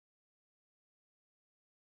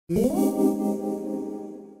I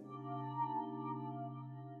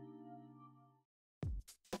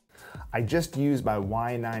just used my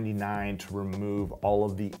Y99 to remove all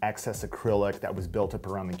of the excess acrylic that was built up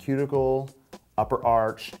around the cuticle, upper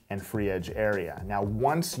arch, and free edge area. Now,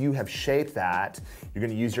 once you have shaped that, you're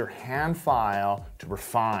going to use your hand file to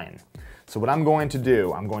refine. So what I'm going to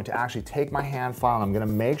do, I'm going to actually take my hand file and I'm going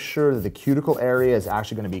to make sure that the cuticle area is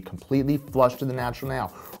actually going to be completely flush to the natural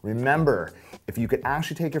nail. Remember, if you could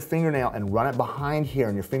actually take your fingernail and run it behind here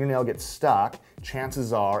and your fingernail gets stuck,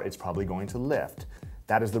 chances are it's probably going to lift.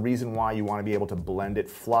 That is the reason why you want to be able to blend it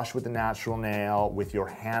flush with the natural nail with your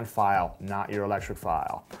hand file, not your electric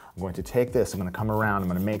file. I'm going to take this, I'm going to come around, I'm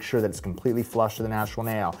going to make sure that it's completely flush to the natural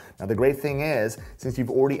nail. Now the great thing is, since you've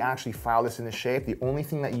already actually filed this into shape, the only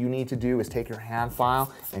thing that you need to do is take your hand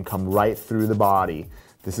file and come right through the body.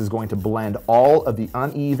 This is going to blend all of the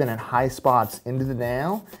uneven and high spots into the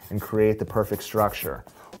nail and create the perfect structure.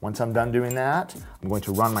 Once I'm done doing that, I'm going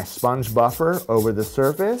to run my sponge buffer over the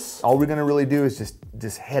surface. All we're gonna really do is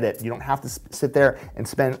just hit it. You don't have to sit there and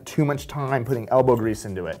spend too much time putting elbow grease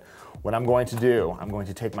into it. What I'm going to do, I'm going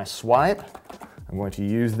to take my swipe, I'm going to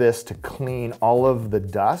use this to clean all of the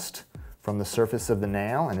dust from the surface of the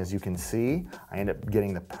nail, and as you can see, I end up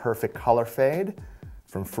getting the perfect color fade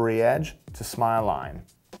from free edge to smile line.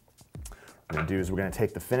 What we're gonna do is we're gonna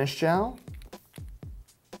take the finish gel,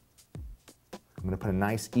 I'm going to put a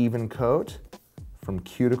nice even coat from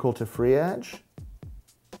cuticle to free edge.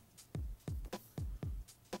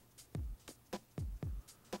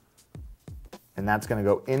 And that's going to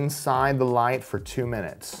go inside the light for 2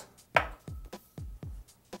 minutes.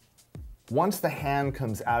 Once the hand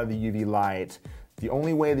comes out of the UV light, the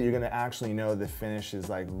only way that you're going to actually know the finish is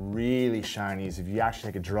like really shiny is if you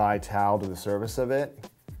actually take a dry towel to the surface of it.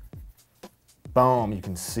 Boom, you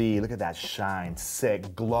can see, look at that shine,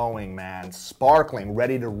 sick, glowing, man, sparkling,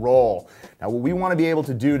 ready to roll. Now what we want to be able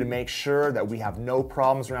to do to make sure that we have no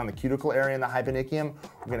problems around the cuticle area and the hyponychium,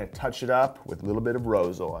 we're going to touch it up with a little bit of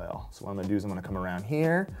rose oil. So what I'm going to do is I'm going to come around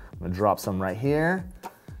here, I'm going to drop some right here.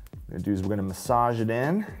 What we're going to do is we're going to massage it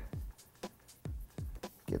in,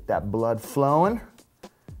 get that blood flowing.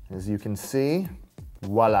 As you can see,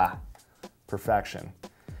 voila, perfection.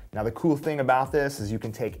 Now the cool thing about this is you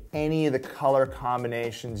can take any of the color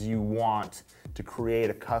combinations you want to create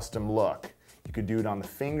a custom look. You could do it on the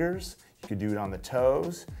fingers, you could do it on the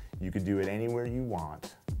toes, you could do it anywhere you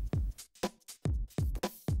want.